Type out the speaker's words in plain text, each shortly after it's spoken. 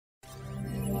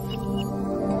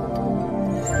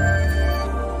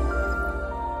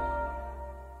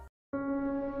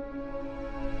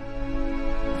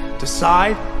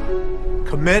Decide,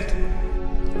 commit,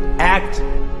 act,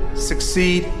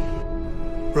 succeed,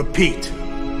 repeat.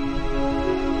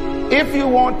 If you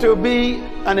want to be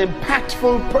an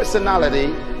impactful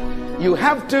personality, you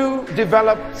have to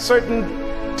develop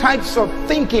certain types of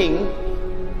thinking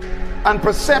and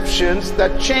perceptions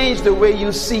that change the way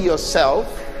you see yourself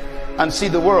and see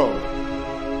the world.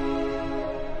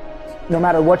 No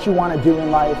matter what you want to do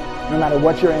in life, no matter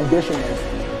what your ambition is,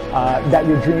 that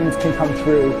your dreams can come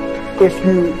true if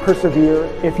you persevere,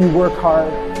 if you work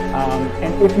hard,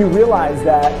 and if you realize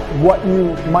that what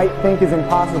you might think is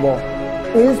impossible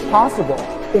is possible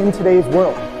in today's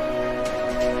world.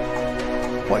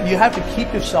 Well, you have to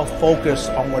keep yourself focused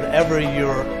on whatever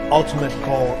your ultimate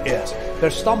goal is.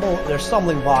 There's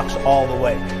stumbling blocks all the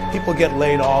way. People get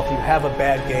laid off, you have a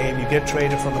bad game, you get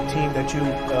traded from a team that you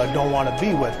don't want to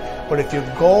be with. But if your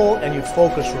goal and your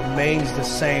focus remains the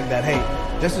same, that, hey,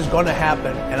 this is going to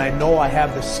happen, and I know I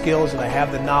have the skills and I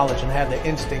have the knowledge and I have the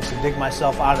instincts to dig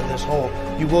myself out of this hole,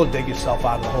 you will dig yourself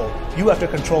out of the hole. You have to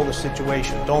control the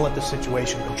situation. Don't let the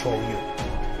situation control you.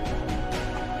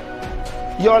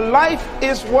 Your life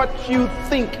is what you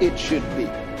think it should be.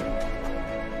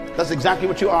 That's exactly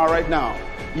what you are right now.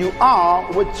 You are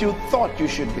what you thought you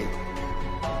should be.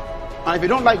 And if you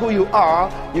don't like who you are,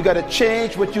 you got to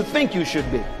change what you think you should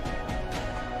be.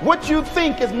 What you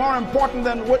think is more important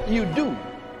than what you do.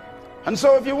 And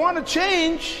so if you want to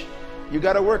change, you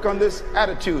got to work on this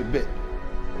attitude bit.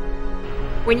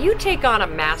 When you take on a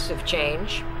massive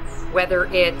change, whether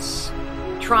it's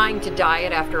trying to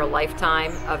diet after a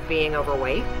lifetime of being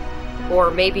overweight, or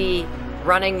maybe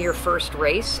running your first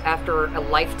race after a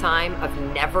lifetime of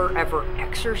never ever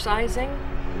exercising,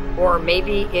 or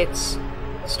maybe it's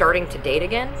starting to date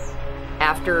again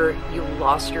after you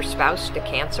lost your spouse to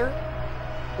cancer.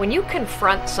 When you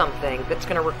confront something that's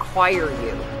going to require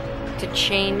you to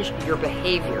change your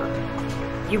behavior,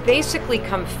 you basically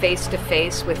come face to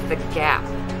face with the gap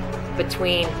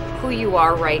between who you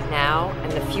are right now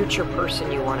and the future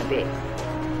person you want to be.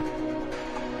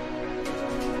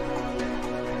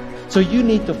 So you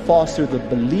need to foster the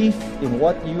belief in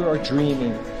what you are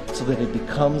dreaming so that it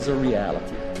becomes a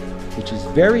reality, which is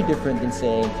very different than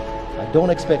saying, I don't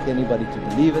expect anybody to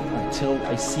believe it until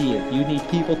I see it. You need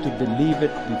people to believe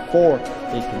it before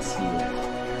they can see it.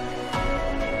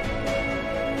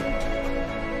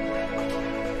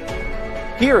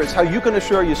 Here is how you can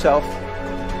assure yourself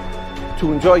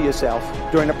to enjoy yourself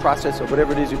during the process of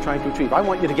whatever it is you're trying to achieve. I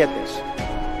want you to get this,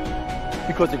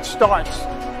 because it starts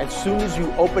as soon as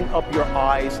you open up your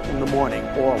eyes in the morning,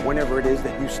 or whenever it is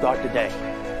that you start the day.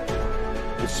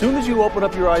 As soon as you open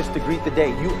up your eyes to greet the day,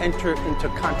 you enter into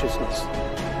consciousness.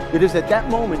 It is at that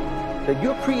moment that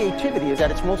your creativity is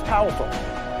at its most powerful.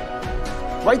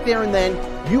 Right there and then,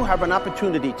 you have an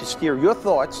opportunity to steer your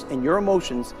thoughts and your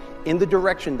emotions in the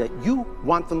direction that you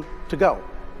want them to go,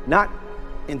 not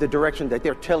in the direction that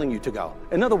they're telling you to go.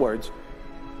 In other words,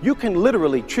 you can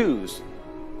literally choose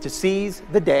to seize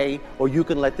the day, or you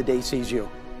can let the day seize you.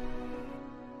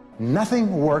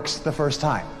 Nothing works the first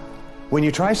time. When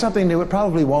you try something new, it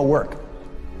probably won't work.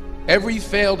 Every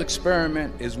failed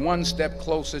experiment is one step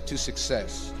closer to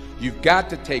success. You've got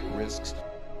to take risks.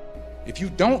 If you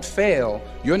don't fail,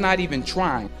 you're not even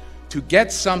trying. To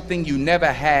get something you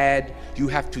never had, you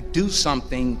have to do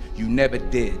something you never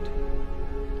did.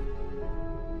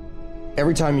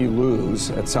 Every time you lose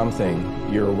at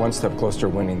something, you're one step closer to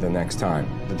winning the next time.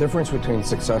 The difference between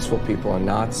successful people and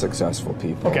not successful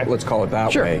people, let's call it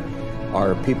that way,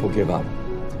 are people give up.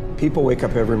 People wake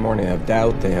up every morning, they have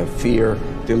doubt, they have fear,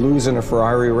 they lose in a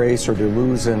Ferrari race or they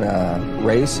lose in a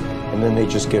race, and then they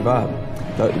just give up.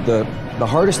 The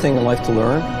hardest thing in life to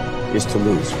learn is to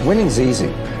lose. Winning's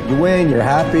easy. You win, you're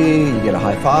happy, you get a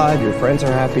high five, your friends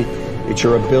are happy. It's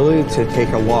your ability to take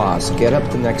a loss, get up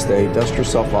the next day, dust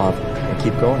yourself off, and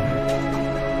keep going.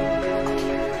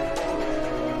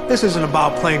 This isn't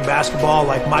about playing basketball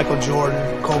like Michael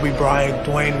Jordan, Kobe Bryant,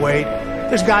 Dwayne Wade.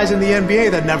 There's guys in the NBA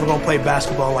that never gonna play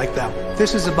basketball like them.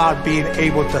 This is about being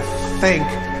able to think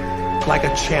like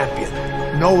a champion,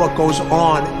 know what goes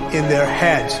on in their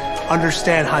heads,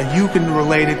 understand how you can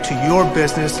relate it to your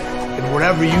business and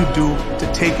whatever you do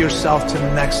to take yourself to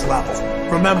the next level.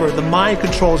 Remember, the mind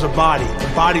controls the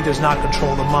body does not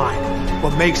control the mind.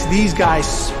 What makes these guys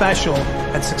special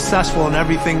and successful in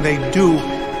everything they do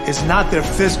is not their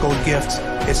physical gifts,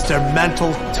 it's their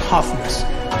mental toughness.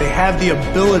 They have the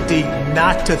ability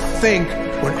not to think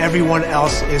when everyone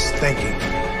else is thinking.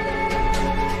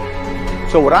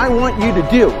 So what I want you to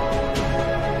do,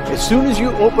 as soon as you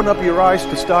open up your eyes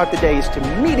to start the day, is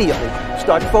to immediately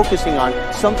start focusing on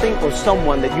something or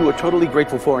someone that you are totally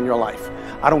grateful for in your life.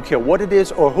 I don't care what it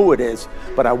is or who it is,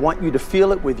 but I want you to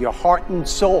feel it with your heart and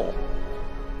soul.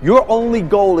 Your only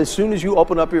goal as soon as you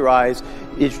open up your eyes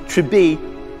should be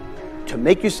to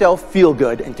make yourself feel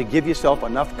good and to give yourself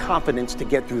enough confidence to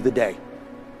get through the day.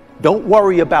 Don't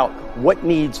worry about what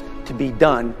needs to be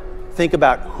done. Think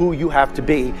about who you have to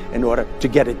be in order to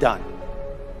get it done.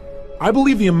 I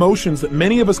believe the emotions that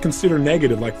many of us consider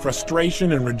negative, like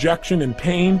frustration and rejection and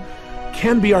pain,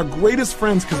 can be our greatest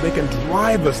friends because they can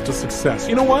drive us to success.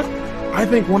 You know what? I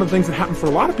think one of the things that happens for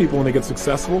a lot of people when they get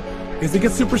successful is they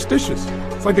get superstitious.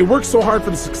 It's like they work so hard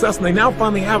for the success and they now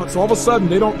finally have it, so all of a sudden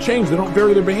they don't change, they don't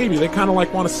vary their behavior, they kind of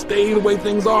like want to stay the way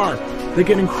things are. They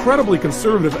get incredibly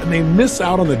conservative and they miss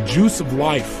out on the juice of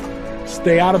life.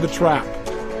 Stay out of the trap.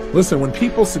 Listen, when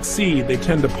people succeed, they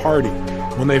tend to party.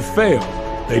 When they fail,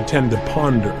 they tend to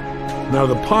ponder. Now,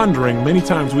 the pondering, many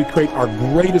times we create our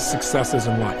greatest successes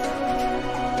in life.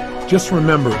 Just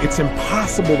remember, it's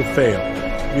impossible to fail.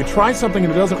 If you try something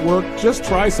and it doesn't work, just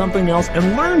try something else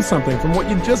and learn something from what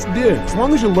you just did. As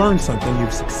long as you learn something,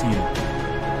 you've succeeded.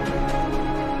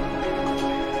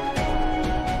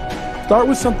 Start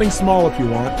with something small if you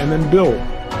want, and then build.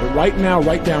 But right now,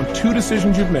 write down 2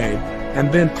 decisions you've made,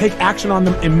 and then take action on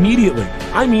them immediately.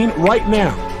 I mean, right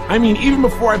now. I mean, even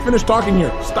before I finish talking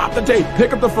here, stop the tape,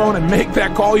 pick up the phone, and make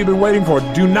that call you've been waiting for.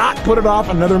 Do not put it off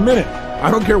another minute. I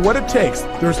don't care what it takes.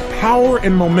 There's power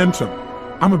in momentum.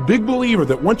 I'm a big believer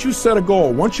that once you set a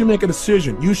goal, once you make a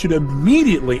decision, you should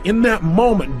immediately, in that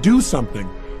moment, do something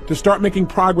to start making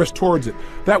progress towards it.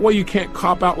 That way you can't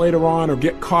cop out later on or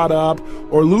get caught up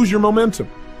or lose your momentum.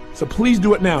 So please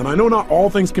do it now. And I know not all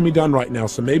things can be done right now,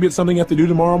 so maybe it's something you have to do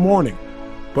tomorrow morning.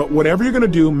 But whatever you're going to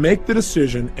do, make the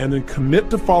decision and then commit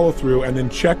to follow through and then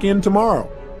check in tomorrow.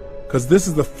 Because this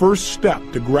is the first step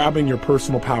to grabbing your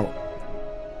personal power.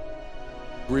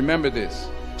 Remember this.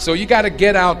 So you got to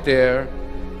get out there.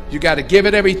 You got to give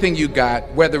it everything you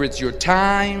got, whether it's your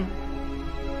time,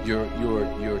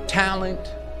 your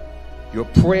talent, your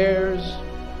prayers,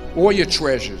 or your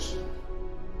treasures.